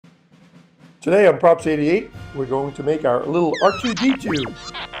Today on Props 88, we're going to make our little R2-D2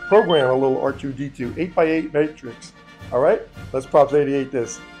 program, a little R2-D2 8x8 matrix. All right, let's Props 88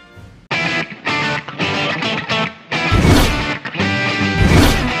 this.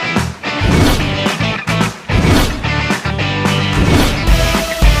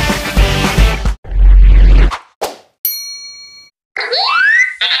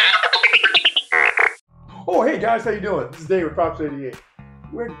 Oh, hey guys, how you doing? This is Dave with Props 88.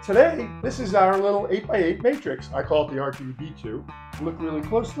 Today, this is our little 8x8 matrix. I call it the R2-D2. Look really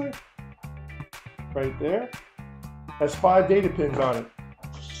closely. Right there. Has 5 data pins on it.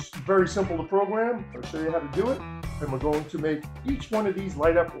 It's very simple to program. I'll show you how to do it. And we're going to make each one of these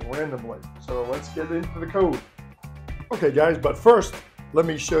light up randomly. So let's get into the code. Okay guys, but first, let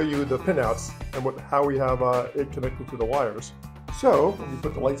me show you the pinouts and how we have it connected to the wires. So, when you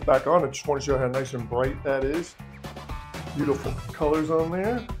put the lights back on, I just want to show how nice and bright that is. Beautiful colors on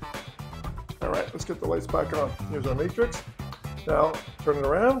there. All right, let's get the lights back on. Here's our matrix. Now, turn it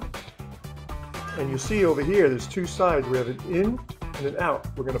around. And you see over here, there's 2 sides. We have an in and an out.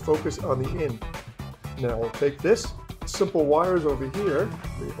 We're going to focus on the in. Now, we'll take this simple wires over here.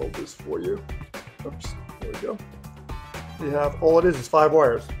 Let me hold this for you. Oops, there we go. You have, all it is 5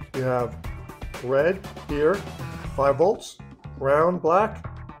 wires. You have red here, 5 volts, brown, black,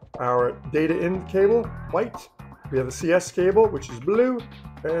 our data in cable, white. We have the CS cable, which is blue,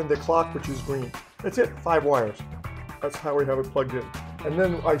 and the clock, which is green. That's it, 5 wires. That's how we have it plugged in. And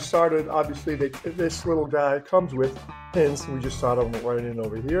then I started, obviously, this little guy comes with pins. We just started them right in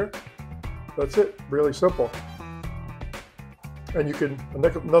over here. That's it, really simple. And you can,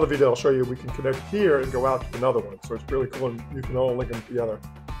 another video I'll show you, we can connect here and go out to another one. So it's really cool, and you can all link them together.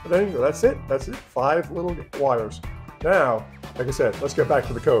 But anyway, that's it, 5 little wires. Now, like I said, let's get back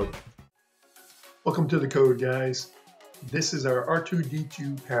to the code. Welcome to the code, guys. This is our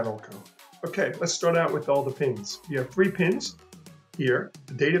R2-D2 panel code. Okay, let's start out with all the pins. You have 3 pins here,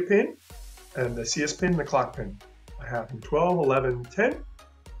 the data pin, and the CS pin, and the clock pin. I have them 12, 11, 10,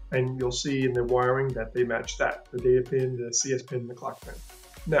 and you'll see in the wiring that they match that. The data pin, the CS pin, and the clock pin.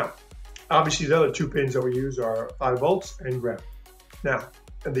 Now, obviously the other 2 pins that we use are 5 volts and ground. Now,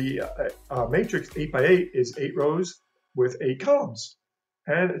 the matrix 8x8 is 8 rows with 8 columns.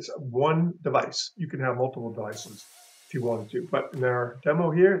 And it's one device. You can have multiple devices if you wanted to, but in our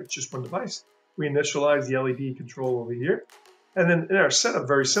demo here, it's just one device. We initialize the LED control over here. And then in our setup,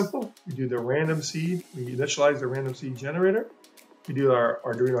 very simple. We do the random seed. We initialize the random seed generator. We do our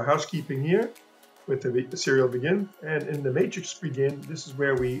Arduino housekeeping here with the serial begin. And in the matrix begin, this is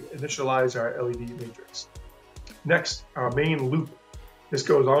where we initialize our LED matrix. Next, our main loop. This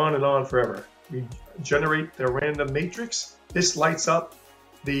goes on and on forever. We generate the random matrix. This lights up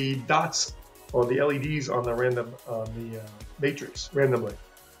the dots or the LEDs on the matrix randomly.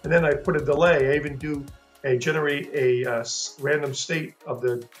 And then I put a delay. I even generate a random state of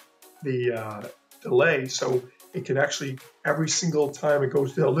the delay, so it can actually, every single time it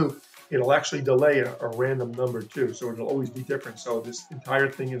goes to the loop, it'll actually delay a random number too. So it'll always be different. So this entire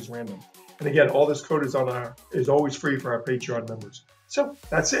thing is random. And again, all this code is always free for our Patreon members. So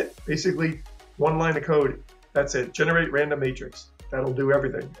that's it. Basically, 1 line of code. That's it. Generate random matrix. That'll do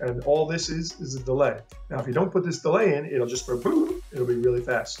everything. And all this is a delay. Now, if you don't put this delay in, it'll just go boom. It'll be really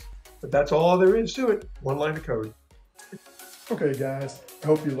fast. But that's all there is to it. 1 line of code. Okay, guys. I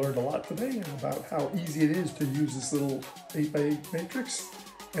hope you learned a lot today about how easy it is to use this little 8x8 matrix.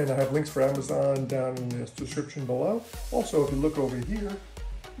 And I have links for Amazon down in the description below. Also, if you look over here,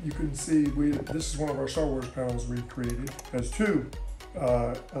 you can see this is one of our Star Wars panels we created. It has 2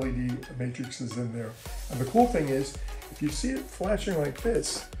 LED matrices in there. And the cool thing is, if you see it flashing like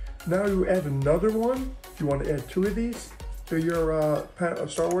this, now you add another one. If you want to add 2 of these to your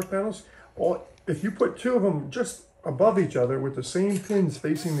Star Wars panels, or if you put 2 of them just above each other with the same pins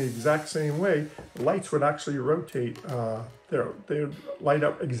facing the exact same way, the lights would actually rotate. They would light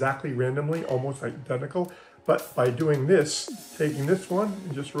up exactly randomly, almost identical. But by doing this, taking this one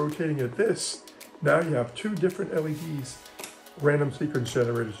and just rotating it this, now you have 2 different LEDs, random sequence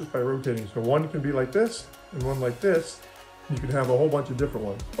generators, just by rotating. So one can be like this and one like this. You can have a whole bunch of different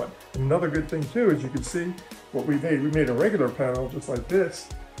ones. But another good thing too is you can see what we made. We made a regular panel just like this,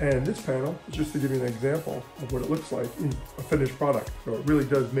 and this panel is just to give you an example of what it looks like in a finished product. So it really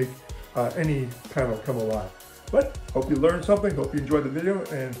does make any panel come alive. But hope you learned something. Hope you enjoyed the video,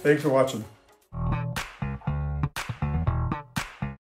 and thanks for watching.